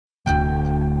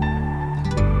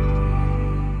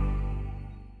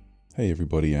Hey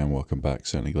everybody and welcome back.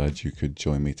 Certainly glad you could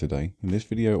join me today. In this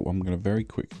video I'm going to very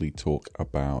quickly talk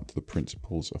about the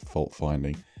principles of fault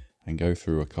finding and go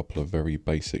through a couple of very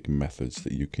basic methods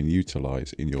that you can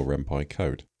utilize in your Ren'Py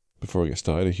code. Before I get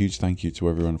started, a huge thank you to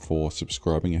everyone for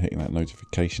subscribing and hitting that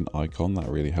notification icon. That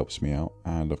really helps me out.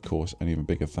 And of course, an even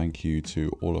bigger thank you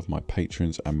to all of my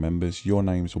patrons and members. Your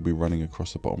names will be running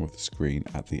across the bottom of the screen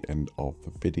at the end of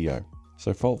the video.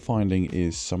 So fault finding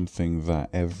is something that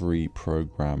every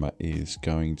programmer is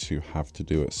going to have to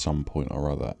do at some point or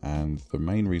other, and the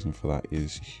main reason for that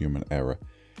is human error.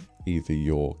 Either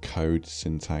your code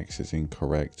syntax is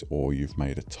incorrect, or you've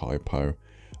made a typo,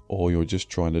 or you're just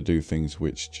trying to do things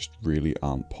which just really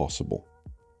aren't possible.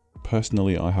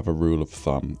 Personally, I have a rule of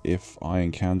thumb. If I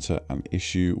encounter an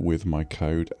issue with my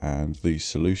code and the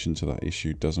solution to that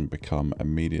issue doesn't become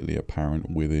immediately apparent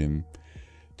within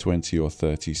 20 or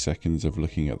 30 seconds of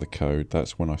looking at the code,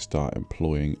 that's when I start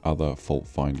employing other fault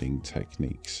finding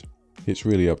techniques. It's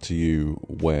really up to you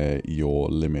where your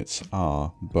limits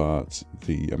are, but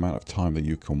the amount of time that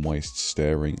you can waste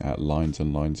staring at lines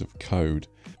and lines of code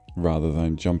rather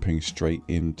than jumping straight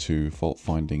into fault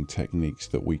finding techniques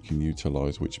that we can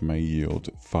utilize which may yield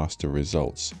faster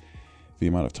results, the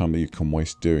amount of time that you can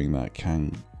waste doing that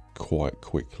can quite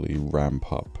quickly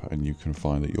ramp up, and you can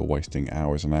find that you're wasting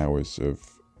hours and hours of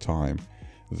time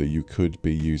that you could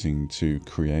be using to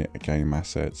create game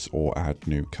assets or add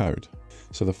new code.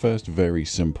 So the first very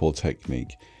simple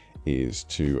technique is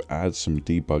to add some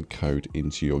debug code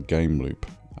into your game loop.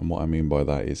 And what I mean by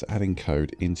that is adding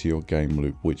code into your game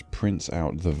loop which prints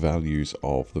out the values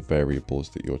of the variables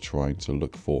that you're trying to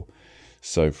look for.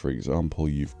 So for example,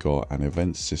 you've got an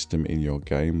event system in your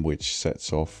game which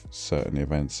sets off certain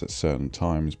events at certain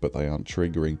times, but they aren't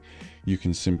triggering. You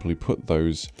can simply put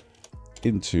those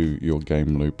into your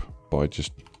game loop by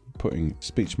just putting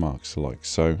speech marks like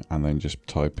so, and then just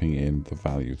typing in the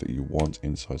value that you want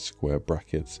inside square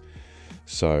brackets.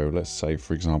 So let's say,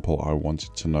 for example, I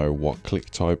wanted to know what click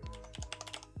type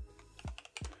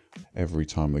every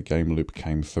time the game loop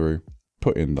came through.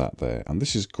 Put in that there, and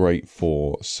this is great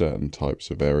for certain types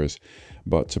of errors,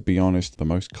 but to be honest, the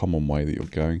most common way that you're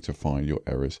going to find your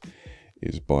errors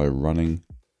is by running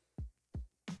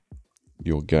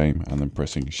your game and then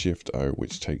pressing Shift O,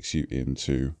 which takes you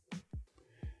into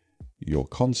your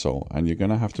console. And you're going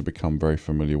to have to become very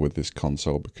familiar with this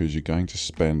console because you're going to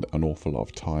spend an awful lot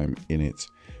of time in it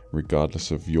regardless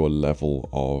of your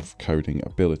level of coding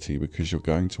ability, because you're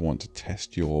going to want to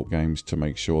test your games to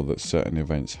make sure that certain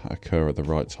events occur at the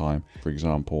right time. For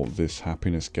example, this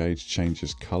happiness gauge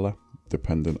changes color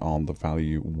dependent on the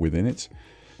value within it.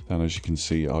 And as you can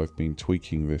see, I've been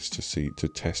tweaking this to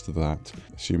test that.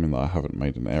 Assuming that I haven't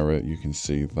made an error, you can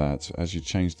see that as you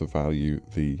change the value,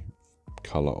 the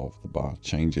color of the bar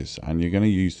changes. And you're going to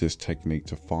use this technique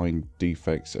to find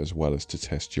defects as well as to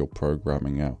test your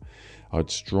programming out.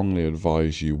 I'd strongly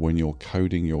advise you, when you're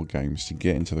coding your games, to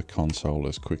get into the console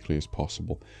as quickly as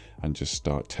possible and just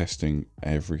start testing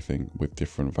everything with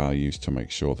different values to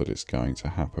make sure that it's going to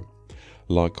happen.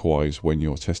 Likewise, when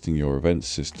you're testing your event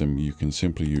system, you can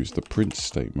simply use the print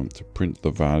statement to print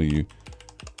the value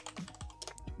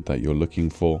that you're looking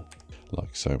for,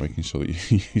 like so, making sure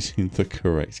that you're using the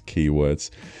correct keywords.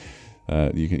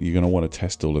 You're going to want to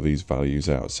test all of these values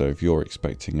out. So if you're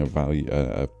expecting a value,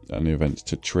 an event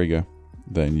to trigger,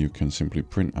 then you can simply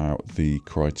print out the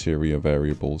criteria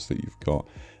variables that you've got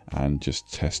and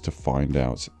just test to find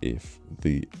out if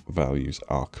the values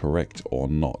are correct or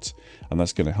not. And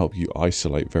that's going to help you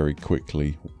isolate very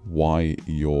quickly why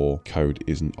your code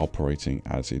isn't operating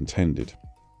as intended.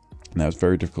 Now, it's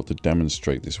very difficult to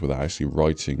demonstrate this without actually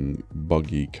writing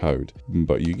buggy code,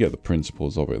 but you get the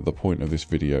principles of it. The point of this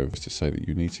video is to say that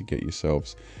you need to get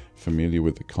yourselves familiar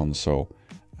with the console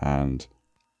and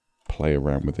play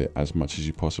around with it as much as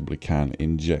you possibly can.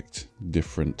 Inject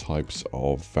different types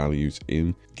of values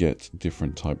in, get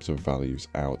different types of values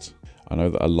out. I know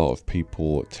that a lot of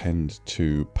people tend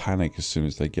to panic as soon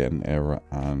as they get an error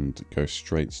and go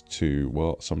straight to,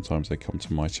 well, sometimes they come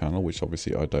to my channel, which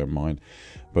obviously I don't mind,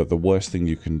 but the worst thing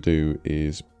you can do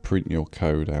is print your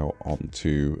code out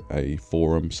onto a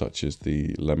forum such as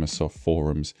the Lemosoft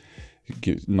forums.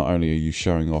 Not only are you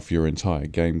showing off your entire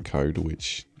game code,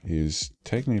 which is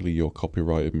technically your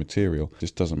copyrighted material,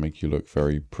 just doesn't make you look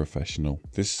very professional.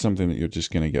 This is something that you're just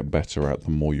going to get better at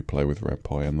the more you play with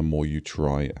Ren'Py and the more you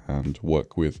try and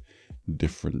work with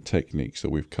different techniques that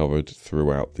we've covered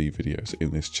throughout the videos in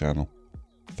this channel.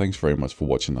 Thanks very much for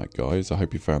watching that, guys. I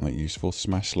hope you found that useful.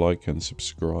 Smash like and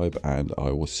subscribe, and I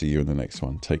will see you in the next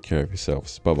one. Take care of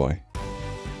yourselves. Bye bye.